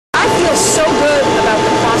feel so good about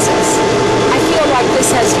the process. I feel like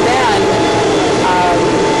this has been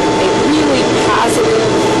a really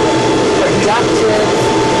positive, productive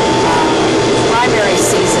primary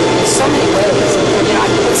season in so many ways. You know, I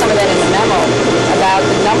put some of that in the memo about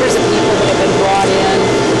the numbers of people that have been brought in,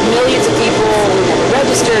 millions of people who never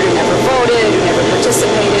registered, who never voted, who never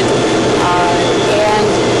participated, and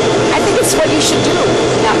I think it's what you should do.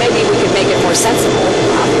 Now, maybe we could make it more sensible,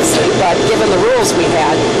 obviously, but given the rules we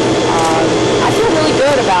had, I feel really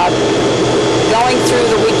good about going through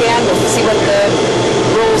the weekend. We'll see what the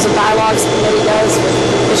Rules and Bylaws Committee does with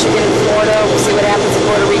Michigan and Florida. We'll see what happens in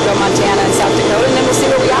Puerto Rico, Montana, and South Dakota, and then we'll see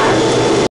where we are.